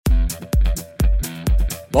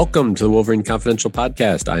Welcome to the Wolverine Confidential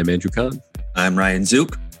Podcast. I am Andrew Kahn. I'm Ryan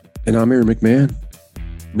Zook. And I'm Aaron McMahon.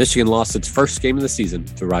 Michigan lost its first game of the season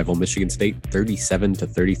to rival Michigan State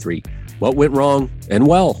 37-33. What went wrong and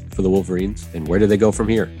well for the Wolverines, and where do they go from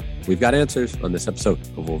here? We've got answers on this episode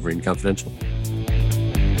of Wolverine Confidential.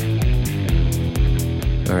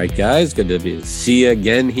 All right, guys, good to see you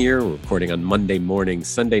again here. We're recording on Monday morning.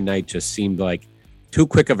 Sunday night just seemed like too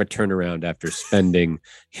quick of a turnaround after spending,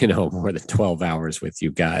 more than 12 hours with you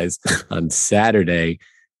guys. On Saturday,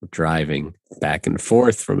 driving back and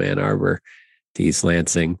forth from Ann Arbor to East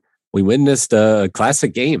Lansing, we witnessed a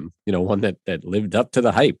classic game, one that lived up to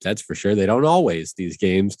the hype. That's for sure. They don't always, these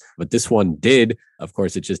games, but this one did. Of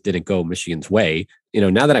course, it just didn't go Michigan's way.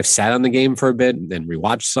 Now that I've sat on the game for a bit and then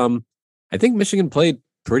rewatched some, I think Michigan played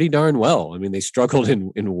pretty darn well. I mean, they struggled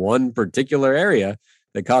in one particular area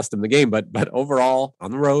that cost them the game, but overall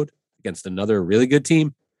on the road against another really good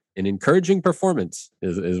team, an encouraging performance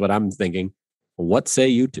is what I'm thinking. What say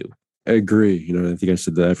you two? I agree. I think I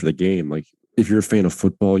said that after the game. Like, if you're a fan of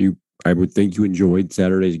football, I would think you enjoyed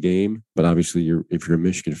Saturday's game, but obviously if you're a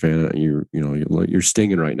Michigan fan, you're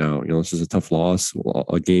stinging right now. This is a tough loss,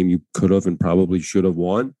 a game you could have and probably should have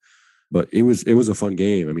won, but it was a fun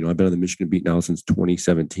game. I mean, I've been on the Michigan beat now since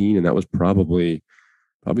 2017, and that was probably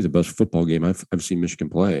the best football game I've seen Michigan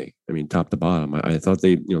play. I mean, top to bottom. I thought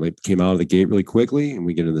they came out of the gate really quickly, and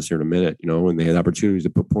we get into this here in a minute, and they had opportunities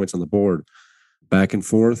to put points on the board back and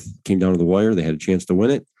forth, came down to the wire. They had a chance to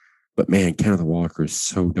win it. But man, Kenneth Walker is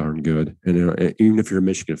so darn good. And even if you're a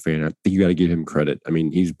Michigan fan, I think you got to give him credit. I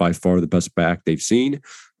mean, he's by far the best back they've seen,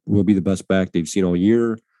 will be the best back they've seen all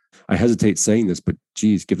year. I hesitate saying this, but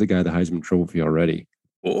geez, give the guy the Heisman Trophy already.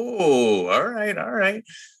 Oh, all right.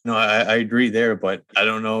 No, I agree there, but I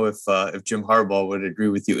don't know if Jim Harbaugh would agree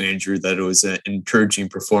with you, Andrew, that it was an encouraging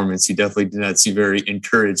performance. He definitely did not seem very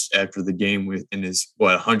encouraged after the game in his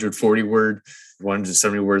 140 words,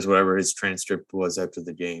 whatever his transcript was after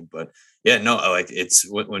the game. But yeah, no, it's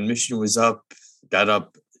when Michigan got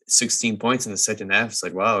up 16 points in the second half. It's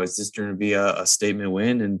like, wow, is this going to be a statement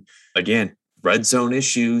win? And again, red zone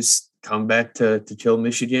issues come back to kill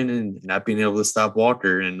Michigan and not being able to stop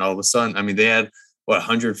Walker. And all of a sudden, I mean, they had more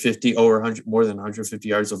than 150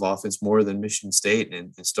 yards of offense, more than Michigan State,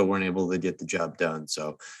 and still weren't able to get the job done.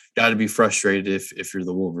 So got to be frustrated if you're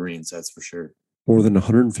the Wolverines, that's for sure. More than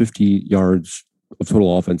 150 yards of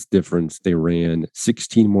total offense difference. They ran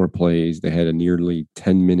 16 more plays. They had a nearly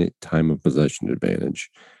 10-minute time of possession advantage.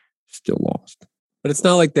 Still lost. But it's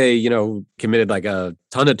not like they, committed like a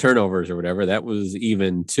ton of turnovers or whatever. That was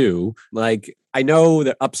even too. Like, I know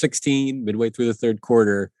they're up 16 midway through the third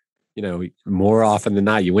quarter. More often than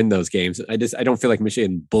not, you win those games. I don't feel like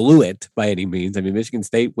Michigan blew it by any means. I mean, Michigan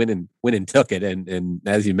State went and took it. And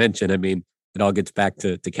as you mentioned, I mean, it all gets back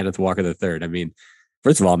to Kenneth Walker III. I mean,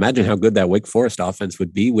 first of all, imagine how good that Wake Forest offense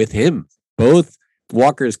would be with him. Both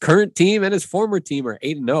Walker's current team and his former team are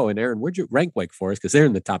 8-0. And Aaron, where'd you rank Wake Forest? Because they're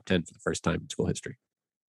in the top 10 for the first time in school history.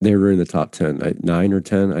 They were in the top 10, 9 or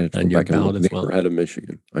 10. I had to go back and look. They were ahead of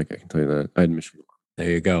Michigan. I can tell you that. I had Michigan. There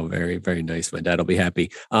you go. Very, very nice. My dad will be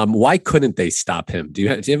happy. Why couldn't they stop him? Do you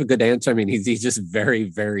have a good answer? I mean, he's just very,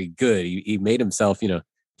 very good. He made himself, talk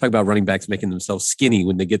about running backs making themselves skinny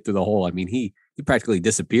when they get through the hole. I mean, he practically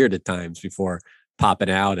disappeared at times before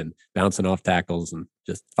popping out and bouncing off tackles and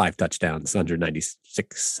just 5 touchdowns,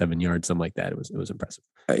 196-7 yards, something like that. It was impressive.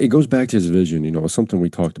 It goes back to his vision, something we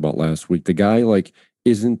talked about last week. The guy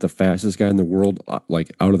isn't the fastest guy in the world, out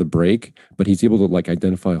of the break, but he's able to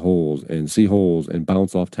identify holes and see holes and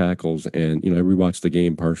bounce off tackles. And, I rewatched the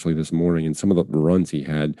game partially this morning, and some of the runs he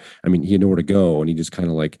had, I mean, he had nowhere to go, and he just kind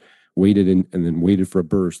of waited and then waited for a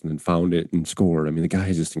burst and then found it and scored. I mean, the guy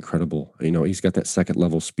is just incredible. He's got that second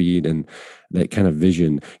level speed and that kind of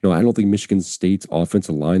vision. I don't think Michigan State's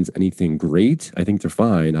offensive line's anything great. I think they're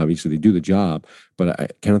fine. Obviously, they do the job.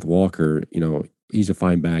 But Kenneth Walker, he's a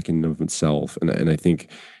fine back in and of himself. And I think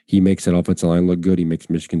he makes that offensive line look good. He makes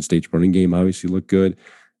Michigan State's running game obviously look good.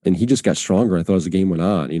 And he just got stronger, I thought, as the game went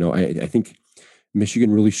on. I think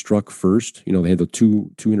Michigan really struck first. They had the two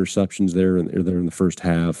interceptions there in the first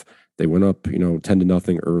half. They went up,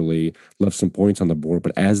 10-0 early, left some points on the board.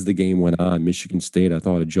 But as the game went on, Michigan State, I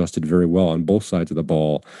thought, adjusted very well on both sides of the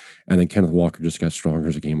ball. And then Kenneth Walker just got stronger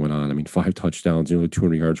as the game went on. I mean, 5 touchdowns, nearly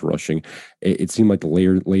 200 yards rushing. It seemed like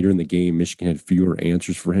later in the game, Michigan had fewer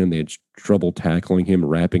answers for him. They had trouble tackling him,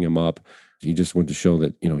 wrapping him up. He just went to show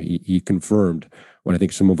that, he confirmed what I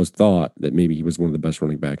think some of us thought, that maybe he was one of the best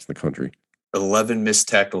running backs in the country. 11 missed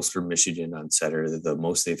tackles for Michigan on Saturday, the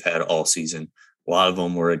most they've had all season. A lot of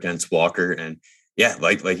them were against Walker, and Yeah,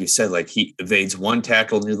 like you said, like he evades one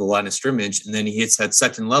tackle near the line of scrimmage, and then he hits that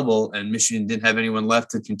second level, and Michigan didn't have anyone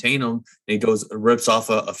left to contain him, and he rips off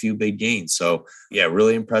a few big gains. So yeah,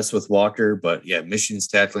 really impressed with Walker, but yeah, Michigan's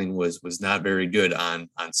tackling was not very good on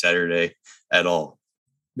Saturday at all.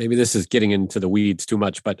 Maybe this is getting into the weeds too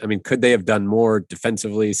much, but I mean, could they have done more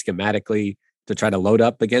defensively, schematically to try to load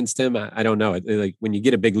up against him? I don't know. Like when you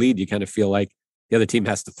get a big lead, you kind of feel like the other team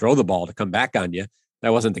has to throw the ball to come back on you.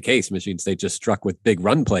 That wasn't the case. Michigan State just struck with big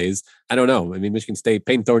run plays. I don't know. I mean, Michigan State,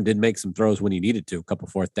 Payton Thorne did make some throws when he needed to, a couple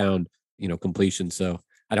fourth down, completions. So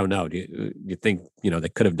I don't know. Do you think, they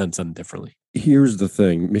could have done something differently? Here's the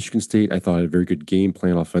thing. Michigan State, I thought, had a very good game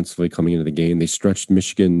plan offensively coming into the game. They stretched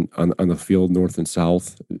Michigan on the field north and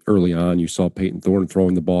south early on. You saw Payton Thorne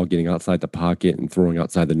throwing the ball, getting outside the pocket and throwing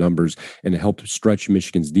outside the numbers, and it helped stretch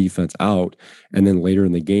Michigan's defense out. And then later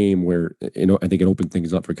in the game where, I think it opened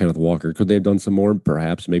things up for Kenneth Walker. Could they have done some more?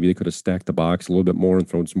 Perhaps. Maybe they could have stacked the box a little bit more and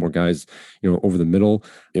thrown some more guys, over the middle.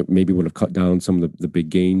 It maybe would have cut down some of the big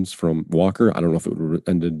gains from Walker. I don't know if it would have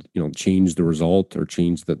ended, changed the result or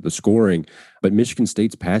changed the scoring. But Michigan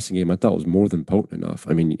State's passing game, I thought, was more than potent enough.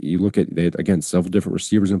 I mean, you look at, they had, again, several different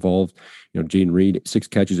receivers involved. Jaden Reed, 6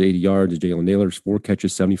 catches, 80 yards. Jalen Nailor's 4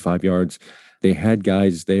 catches, 75 yards. They had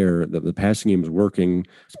guys there. The passing game was working,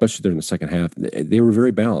 especially there in the second half. They were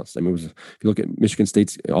very balanced. I mean, if you look at Michigan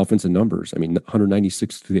State's offensive numbers,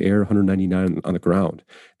 196 through the air, 199 on the ground.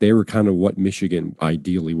 They were kind of what Michigan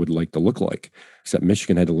ideally would like to look like, except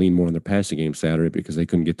Michigan had to lean more on their passing game Saturday because they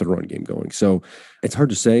couldn't get the run game going. So it's hard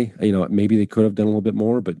to say. Maybe they could have done a little bit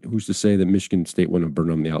more, but who's to say that Michigan State wouldn't have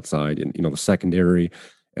burned on the outside? And, the secondary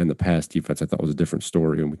and the pass defense, I thought, was a different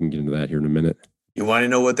story, and we can get into that here in a minute. You want to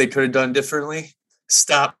know what they could have done differently?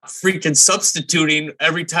 Stop freaking substituting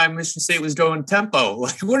every time Michigan State was going tempo.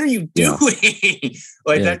 Like, what are you doing?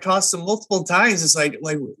 Yeah. That cost them multiple times. It's like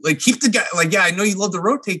keep the guy. Like, yeah, I know you love to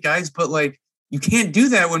rotate guys, but you can't do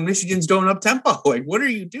that when Michigan's going up tempo. Like, what are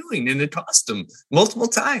you doing? And it cost them multiple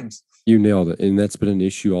times. You nailed it. And that's been an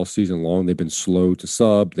issue all season long. They've been slow to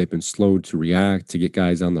sub. They've been slow to react, to get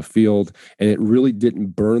guys on the field. And it really didn't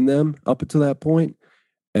burn them up until that point.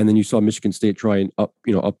 And then you saw Michigan State try and up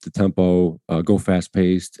the tempo, go fast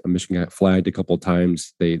paced. Michigan got flagged a couple of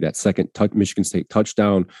times. That second Michigan State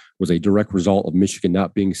touchdown was a direct result of Michigan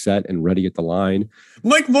not being set and ready at the line.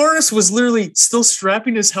 Mike Morris was literally still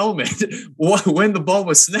strapping his helmet when the ball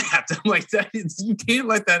was snapped. I'm like, you can't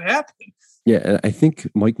let that happen. Yeah, and I think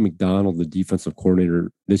Mike McDonald, the defensive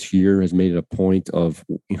coordinator this year, has made it a point of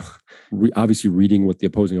obviously reading what the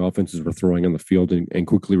opposing offenses were throwing on the field and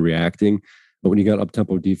quickly reacting. But when you got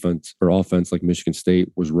up-tempo defense or offense like Michigan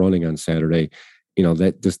State was running on Saturday,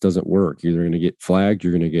 that just doesn't work. You're either going to get flagged,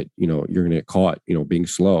 you're going to get caught, being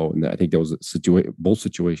slow. And I think that was both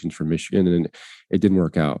situations for Michigan, and it didn't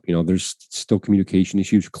work out. There's still communication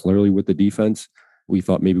issues clearly with the defense. We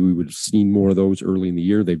thought maybe we would have seen more of those early in the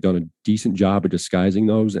year. They've done a decent job of disguising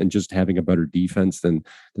those and just having a better defense than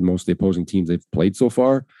most of the opposing teams they've played so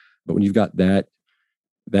far. But when you've got that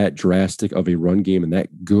drastic of a run game and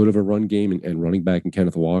that good of a run game and running back in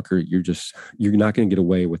Kenneth Walker, you're not going to get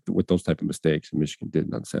away with those type of mistakes. And Michigan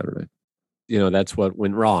did on Saturday. That's what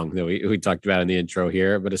went wrong that we talked about in the intro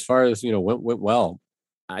here. But as far as, went well,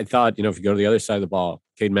 I thought, if you go to the other side of the ball,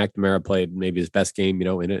 Cade McNamara played maybe his best game,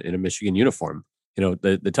 in a Michigan uniform.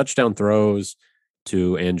 The touchdown throws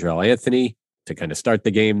to Andrell Anthony to kind of start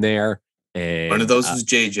the game there. And one of those was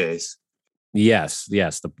JJ's. Yes.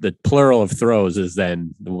 The plural of throws is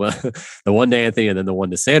then the one to Anthony and then the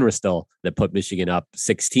one to Sanristil that put Michigan up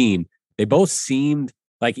 16. They both seemed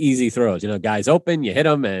like easy throws. Guys open, you hit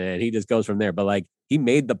him, and he just goes from there. But he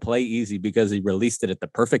made the play easy because he released it at the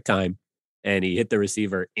perfect time, and he hit the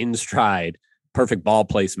receiver in stride. Perfect ball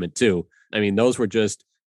placement too. I mean, those were just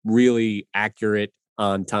really accurate,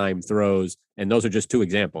 on-time throws, and those are just 2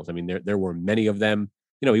 examples. I mean, there were many of them.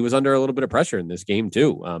 He was under a little bit of pressure in this game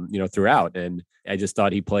too, throughout. And I just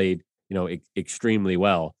thought he played, extremely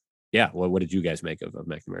well. Yeah. What did you guys make of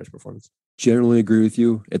McNamara's performance? Generally agree with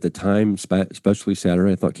you. At the time, especially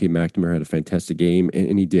Saturday, I thought Cade McNamara had a fantastic game,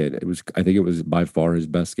 and he did. I think it was by far his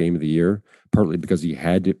best game of the year, partly because he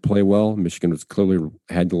had to play well. Michigan was clearly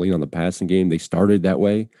had to lean on the passing game. They started that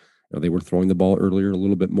way. They were throwing the ball earlier a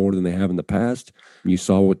little bit more than they have in the past. You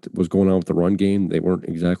saw what was going on with the run game. They weren't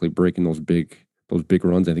exactly breaking those big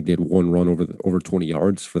runs. I think they had one run over 20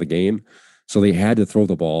 yards for the game. So they had to throw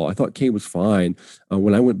the ball. I thought Cade was fine.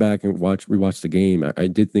 When I went back and rewatched the game, I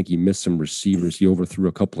did think he missed some receivers. He overthrew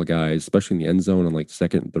a couple of guys, especially in the end zone on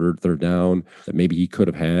second and third down that maybe he could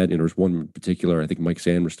have had. And there was one in particular, I think Mike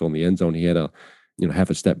Sanders was still in the end zone. He had a half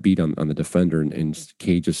a step beat on the defender, and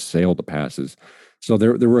Cade just sailed the passes. So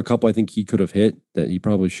there were a couple I think he could have hit that he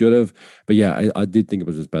probably should have. But yeah, I did think it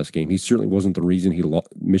was his best game. He certainly wasn't the reason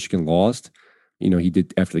Michigan lost. He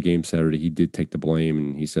did after the game Saturday. He did take the blame,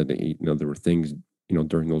 and he said that there were things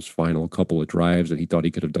during those final couple of drives that he thought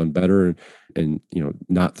he could have done better, and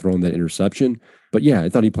not thrown that interception. But yeah, I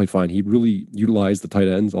thought he played fine. He really utilized the tight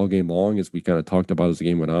ends all game long, as we kind of talked about as the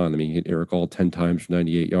game went on. I mean, he hit Eric All 10 times for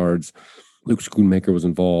 98 yards. Luke Schoonmaker was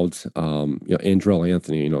involved. Andrell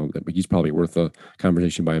Anthony, he's probably worth a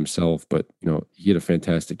conversation by himself, but he had a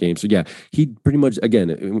fantastic game. So yeah, he pretty much, again,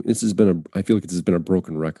 I feel like this has been a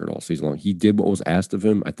broken record all season long. He did what was asked of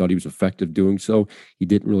him. I thought he was effective doing so. He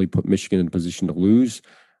didn't really put Michigan in a position to lose.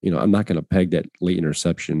 I'm not going to peg that late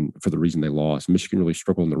interception for the reason they lost. Michigan really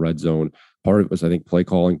struggled in the red zone. Part of it was, I think, play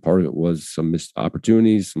calling. Part of it was some missed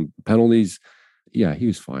opportunities, some penalties. Yeah, he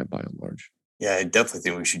was fine by and large. Yeah, I definitely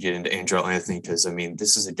think we should get into Andrell Anthony because, I mean,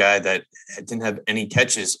 this is a guy that didn't have any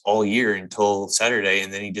catches all year until Saturday,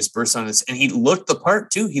 and then he just burst on this. And he looked the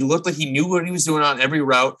part, too. He looked like he knew what he was doing on every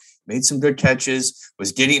route, made some good catches,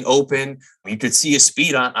 was getting open. You could see his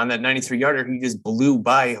speed on that 93-yarder. He just blew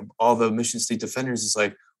by all the Michigan State defenders. It's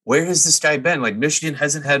like, where has this guy been? Like, Michigan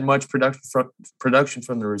hasn't had much production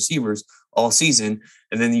from the receivers all season.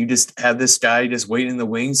 And then you just have this guy just waiting in the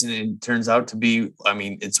wings, and it turns out to be, I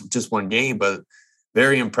mean, it's just one game, but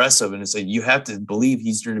very impressive. And it's like, you have to believe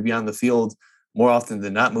he's going to be on the field more often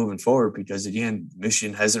than not moving forward, because again,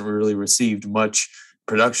 Michigan hasn't really received much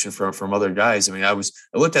production from other guys. I mean, I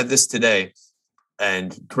looked at this today,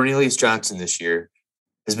 and Cornelius Johnson this year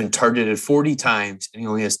has been targeted 40 times, and he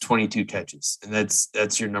only has 22 catches. And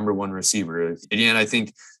that's your number one receiver. Again, I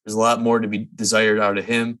think there's a lot more to be desired out of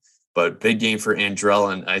him, but big game for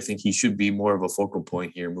Andrell, and I think he should be more of a focal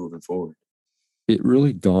point here moving forward. It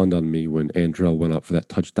really dawned on me when Andrell went up for that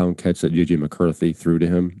touchdown catch that J.J. McCarthy threw to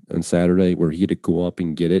him on Saturday, where he had to go up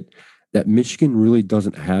and get it, that Michigan really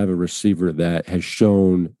doesn't have a receiver that has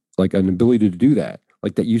shown like an ability to do that.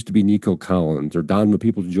 Like that used to be Nico Collins, or Donovan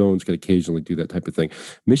Peoples-Jones could occasionally do that type of thing.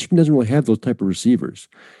 Michigan doesn't really have those type of receivers.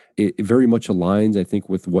 It very much aligns, I think,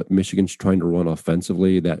 with what Michigan's trying to run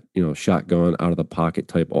offensively, that, shotgun out of the pocket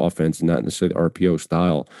type offense, not necessarily the RPO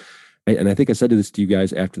style. And I think I said this to you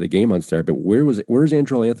guys after the game on Saturday, but where's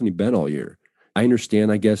Andrell Anthony been all year? I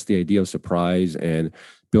understand, I guess, the idea of surprise and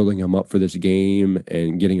building him up for this game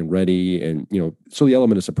and getting him ready. And, so the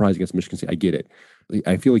element of surprise against Michigan State, I get it.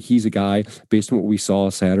 I feel like he's a guy, based on what we saw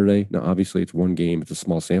Saturday. Now, obviously, it's one game, it's a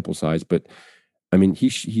small sample size, but I mean, he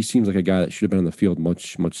seems like a guy that should have been on the field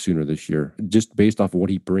much, much sooner this year, just based off of what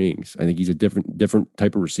he brings. I think he's a different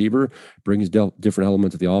type of receiver, brings different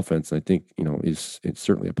elements of the offense. And I think, it's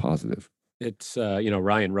certainly a positive. It's,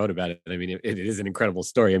 Ryan wrote about it. I mean, it is an incredible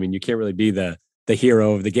story. I mean, you can't really be the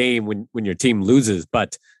hero of the game when your team loses,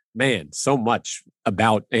 but man, so much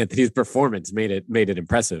about Anthony's performance made it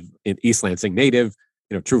impressive. In East Lansing native,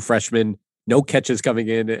 true freshman, no catches coming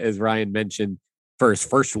in, as Ryan mentioned, for his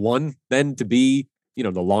first one, then to be,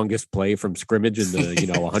 the longest play from scrimmage in the,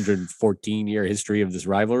 114-year history of this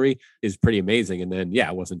rivalry is pretty amazing. And then,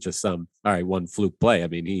 it wasn't just one fluke play. I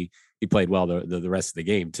mean, he played well the rest of the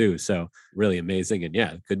game too. So really amazing. And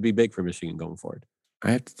it could be big for Michigan going forward.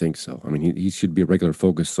 I have to think so. I mean, he should be a regular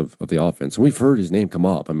focus of the offense. And we've heard his name come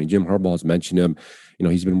up. I mean, Jim Harbaugh has mentioned him.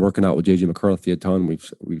 He's been working out with J.J. McCarthy a ton.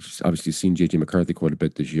 We've obviously seen J.J. McCarthy quite a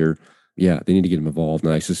bit this year. Yeah, they need to get him involved,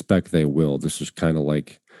 and I suspect they will. This is kind of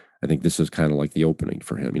like the opening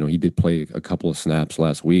for him. He did play a couple of snaps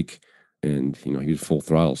last week, and he was full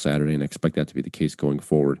throttle Saturday, and I expect that to be the case going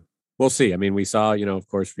forward. We'll see. I mean, we saw, of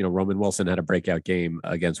course, Roman Wilson had a breakout game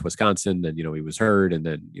against Wisconsin, and, he was hurt, and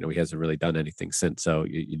then, he hasn't really done anything since. So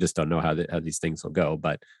you just don't know how these things will go.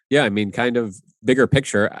 But yeah, I mean, kind of bigger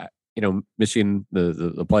picture, Michigan,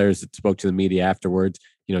 the players that spoke to the media afterwards,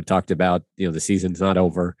 talked about, the season's not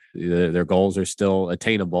over. Their goals are still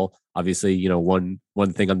attainable. Obviously, one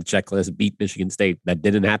thing on the checklist, beat Michigan State. That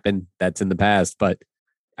didn't happen. That's in the past. But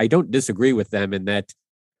I don't disagree with them in that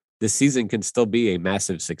this season can still be a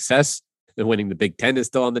massive success. And winning the Big Ten is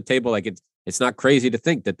still on the table. Like it's not crazy to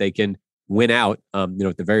think that they can win out. At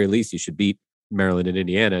the very least, you should beat Maryland and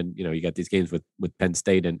Indiana. And, you got these games with Penn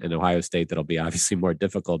State and Ohio State that'll be obviously more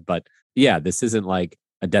difficult. But this isn't like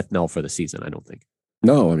a death knell for the season, I don't think.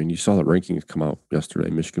 No, I mean, you saw the rankings come out yesterday.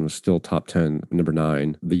 Michigan was still top 10, number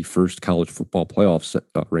 9. The first college football playoff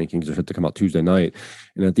rankings are set to come out Tuesday night.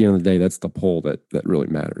 And at the end of the day, that's the poll that really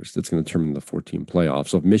matters. That's going to determine the 14 playoffs.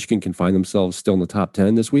 So if Michigan can find themselves still in the top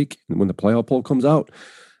 10 this week, and when the playoff poll comes out,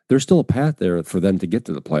 there's still a path there for them to get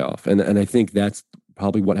to the playoff. And I think that's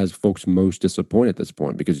probably what has folks most disappointed at this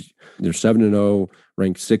point, because they're 7-0,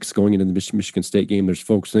 ranked 6 going into the Michigan State game. There's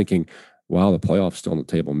folks thinking, wow, the playoffs still on the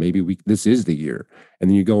table. Maybe this is the year. And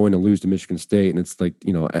then you go in and lose to Michigan State, and it's like,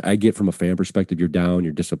 I get from a fan perspective, you're down,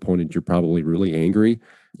 you're disappointed, you're probably really angry,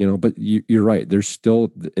 but you're right. There's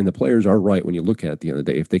still, and the players are right when you look at the end of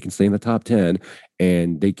the day, if they can stay in the top 10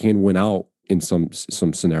 and they can win out in some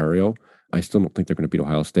scenario, I still don't think they're going to beat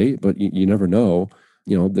Ohio State, but you never know.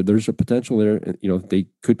 There's a potential there. They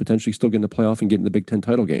could potentially still get in the playoff and get in the Big Ten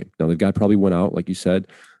title game. Now, the guy probably went out, like you said.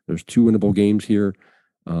 There's 2 winnable games here.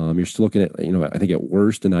 You're still looking at, I think at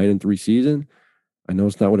worst a 9-3 season. I know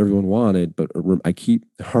it's not what everyone wanted, but I keep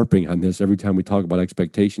harping on this every time we talk about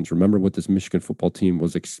expectations. Remember what this Michigan football team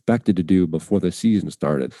was expected to do before the season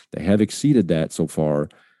started. They have exceeded that so far.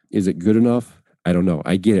 Is it good enough? I don't know.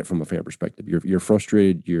 I get it from a fan perspective. You're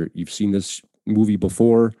frustrated. You've seen this movie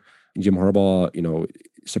before. Jim Harbaugh,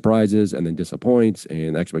 surprises and then disappoints,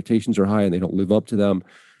 and expectations are high and they don't live up to them.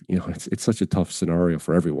 It's such a tough scenario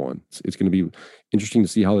for everyone. It's going to be interesting to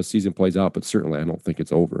see how the season plays out, but certainly I don't think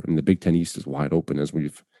it's over. I mean, the Big Ten East is wide open, as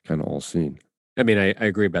we've kind of all seen. I mean, I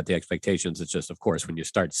agree about the expectations. It's just, of course, when you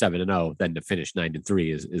start 7-0, then to finish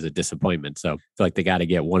 9-3 is a disappointment. So I feel like they got to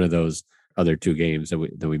get one of those other 2 games that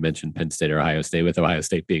we mentioned, Penn State or Ohio State, with Ohio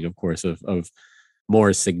State being, of course, of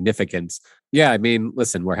more significance. Yeah, I mean,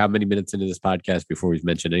 listen, we're how many minutes into this podcast before we've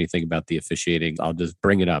mentioned anything about the officiating? I'll just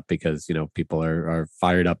bring it up because, people are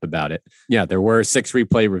fired up about it. Yeah, there were 6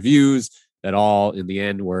 replay reviews that all in the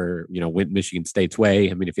end were, went Michigan State's way.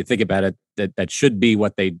 I mean, if you think about it, that should be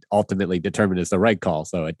what they ultimately determined is the right call.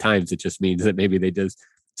 So at times it just means that maybe they just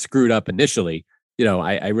screwed up initially.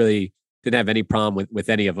 I really didn't have any problem with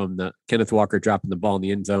any of them. The Kenneth Walker dropping the ball in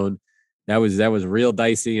the end zone, that was real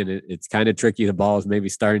dicey, and it's kind of tricky. The ball is maybe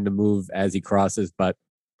starting to move as he crosses, but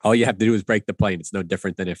all you have to do is break the plane. It's no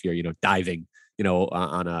different than if you're, diving,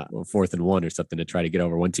 on a 4th and 1 or something to try to get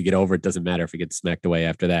over. Once you get over, it doesn't matter if it gets smacked away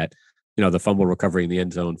after that. The fumble recovery in the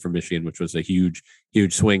end zone for Michigan, which was a huge,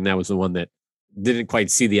 huge swing. That was the one that didn't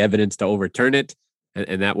quite see the evidence to overturn it.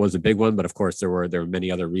 And that was a big one. But of course, there were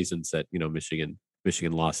many other reasons that,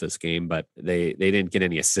 Michigan lost this game, but they didn't get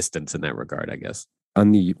any assistance in that regard, I guess.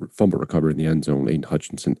 On the fumble recovery in the end zone, Aiden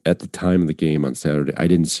Hutchinson, at the time of the game on Saturday, I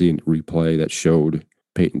didn't see a replay that showed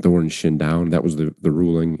Peyton Thorne's shin down. That was the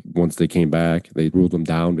ruling. Once they came back, they ruled him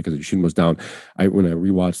down because his shin was down. When I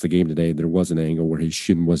rewatched the game today, there was an angle where his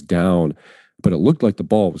shin was down, but it looked like the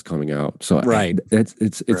ball was coming out. So right,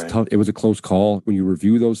 it's right. Tough. It was a close call. When you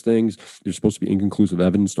review those things, there's supposed to be inconclusive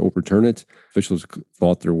evidence to overturn it. Officials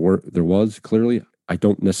thought there was clearly. I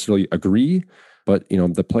don't necessarily agree. But,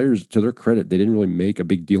 the players, to their credit, they didn't really make a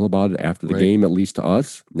big deal about it after the game, at least to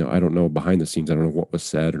us. I don't know behind the scenes. I don't know what was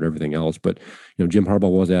said or everything else. But, Jim Harbaugh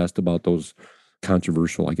was asked about those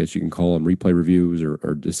controversial, I guess you can call them, replay reviews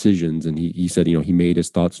or decisions. And he said, he made his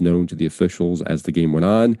thoughts known to the officials as the game went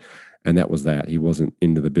on. And that was that. He wasn't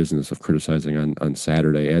into the business of criticizing on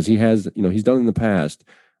Saturday, as he has, he's done in the past.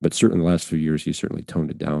 But certainly the last few years, he certainly toned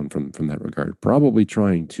it down from that regard, probably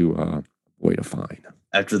trying to avoid a fine.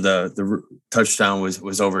 After the touchdown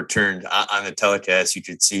was overturned on the telecast, you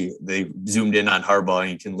could see they zoomed in on Harbaugh,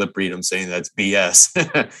 and you can lip read him saying that's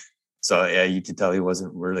BS. So yeah, you could tell he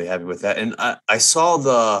wasn't really happy with that. And I saw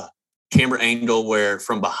the camera angle where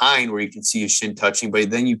from behind where you can see his shin touching, but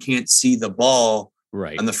then you can't see the ball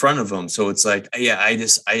right on the front of him. So it's like, yeah, I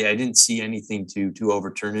didn't see anything to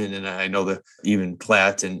overturn it. And I know that even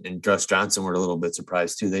Platt and Gus Johnson were a little bit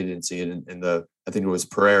surprised too. They didn't see it in the, I think it was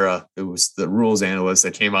Pereira. It was the rules analyst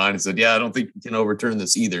that came on and said, yeah, I don't think we can overturn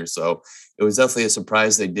this either. So it was definitely a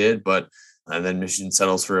surprise they did, and then Michigan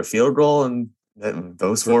settles for a field goal, and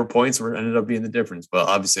those 4 points ended up being the difference. But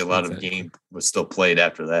obviously a lot of the game was still played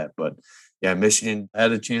after that. But yeah, Michigan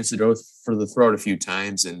had a chance to go for the throat a few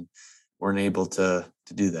times and weren't able to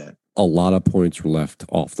do that. A lot of points were left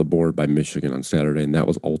off the board by Michigan on Saturday, and that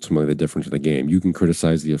was ultimately the difference in the game. You can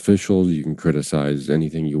criticize the officials, you can criticize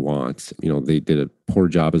anything you want. They did a poor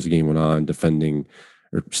job as the game went on, defending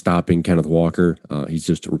or stopping Kenneth Walker. He's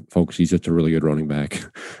just a really good running back.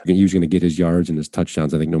 He was going to get his yards and his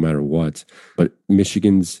touchdowns, I think, no matter what. But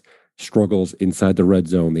Michigan's struggles inside the red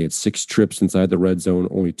zone, they had 6 trips inside the red zone.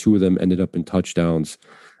 Only 2 of them ended up in touchdowns.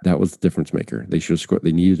 That was the difference maker. They should have scored.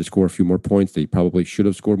 They needed to score a few more points. They probably should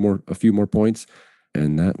have scored a few more points,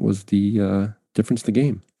 and that was the difference in the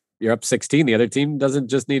game. You're up 16. The other team doesn't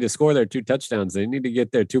just need to score their 2 touchdowns; they need to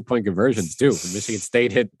get their 2-point conversions too. And Michigan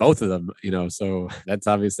State hit both of them. So that's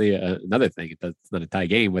obviously another thing. It's not a tie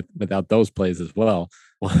game without those plays as well.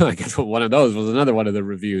 Well, I guess one of those was another one of the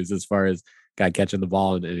reviews as far as guy catching the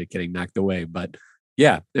ball and it getting knocked away. But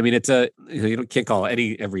yeah, I mean, it's can't call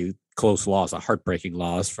every close loss a heartbreaking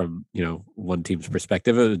loss from one team's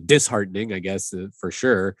perspective. Disheartening, I guess, for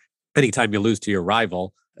sure. Anytime you lose to your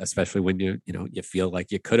rival, especially when you feel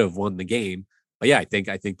like you could have won the game. But yeah, I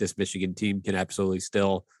think this Michigan team can absolutely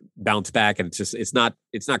still bounce back, and it's not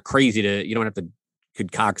crazy you don't have to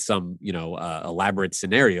concoct some elaborate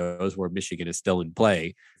scenarios where Michigan is still in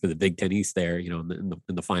play for the Big Ten East there, in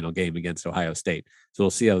the final game against Ohio State. So we'll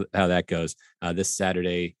see how that goes. This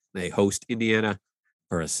Saturday they host Indiana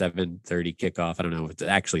for a 7:30 kickoff. I don't know if it's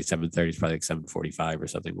actually 7:30. It's probably like 7:45 or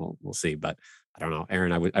something. We'll see. But I don't know,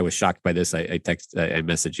 Aaron. I was shocked by this. I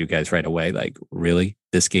messaged you guys right away. Like, really,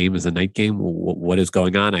 this game is a night game? What is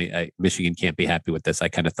going on? Michigan can't be happy with this. I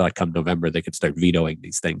kind of thought come November they could start vetoing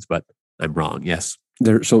these things, but I'm wrong. Yes.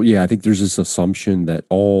 I think there's this assumption that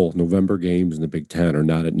all November games in the Big Ten are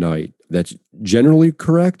not at night. That's generally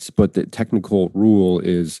correct, but the technical rule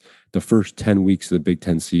is the first 10 weeks of the Big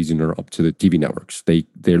Ten season are up to the TV networks.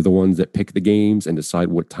 They're the ones that pick the games and decide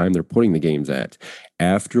what time they're putting the games at.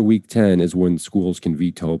 After week 10 is when schools can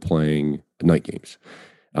veto playing night games.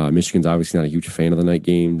 Michigan's obviously not a huge fan of the night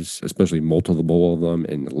games, especially multiple of them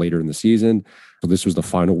and later in the season. So this was the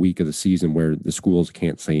final week of the season where the schools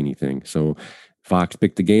can't say anything. So Fox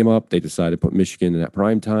picked the game up. They decided to put Michigan in at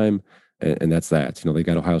prime time, and that's that. They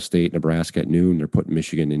got Ohio State, Nebraska at noon. They're putting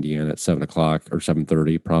Michigan, Indiana at 7 o'clock or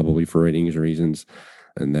 7:30, probably for ratings reasons.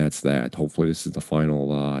 And that's that. Hopefully this is the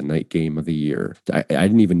final night game of the year. I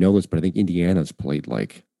didn't even know this, but I think Indiana's played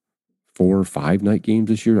like 4 or 5 night games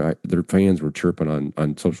this year. Their fans were chirping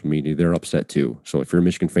on social media. They're upset too. So if you're a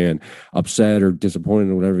Michigan fan, upset or disappointed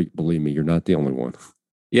or whatever, believe me, you're not the only one.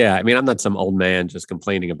 Yeah, I mean, I'm not some old man just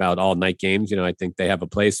complaining about all night games. I think they have a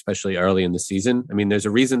place, especially early in the season. I mean, there's a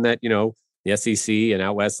reason that, the SEC and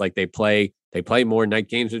out West, like they play more night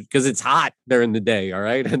games because it's hot during the day. All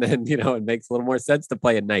right. And then, it makes a little more sense to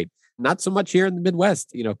play at night. Not so much here in the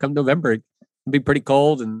Midwest. Come November, it can be pretty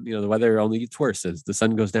cold and, the weather only gets worse as the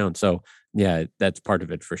sun goes down. So, yeah, that's part of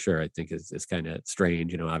it for sure. I think is kind of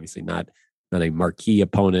strange. Obviously not a marquee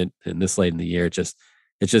opponent in this late in the year. It just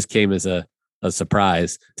came as a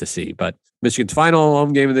surprise to see. But Michigan's final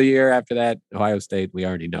home game of the year after that, Ohio State, we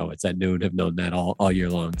already know it's at noon, have known that all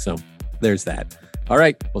year long. So there's that. All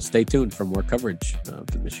right. Well, stay tuned for more coverage of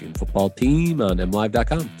the Michigan football team on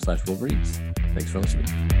mlive.com/Wolverines. Thanks for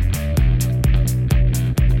listening.